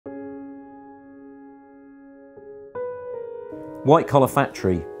White Collar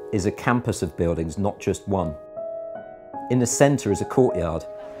Factory is a campus of buildings, not just one. In the centre is a courtyard,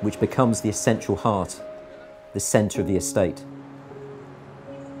 which becomes the essential heart, the centre of the estate.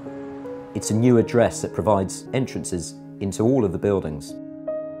 It's a new address that provides entrances into all of the buildings.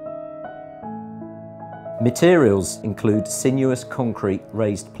 Materials include sinuous concrete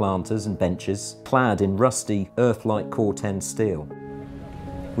raised planters and benches clad in rusty earth-like Courtyard steel.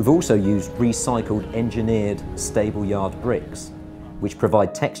 We've also used recycled engineered stable yard bricks, which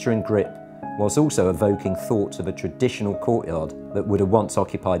provide texture and grip whilst also evoking thoughts of a traditional courtyard that would have once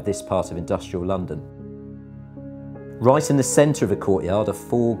occupied this part of industrial London. Right in the centre of the courtyard are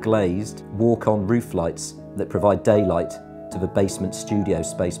 4 glazed walk-on roof lights that provide daylight to the basement studio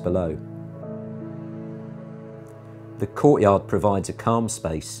space below. The courtyard provides a calm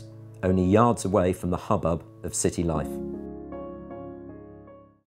space only yards away from the hubbub of city life.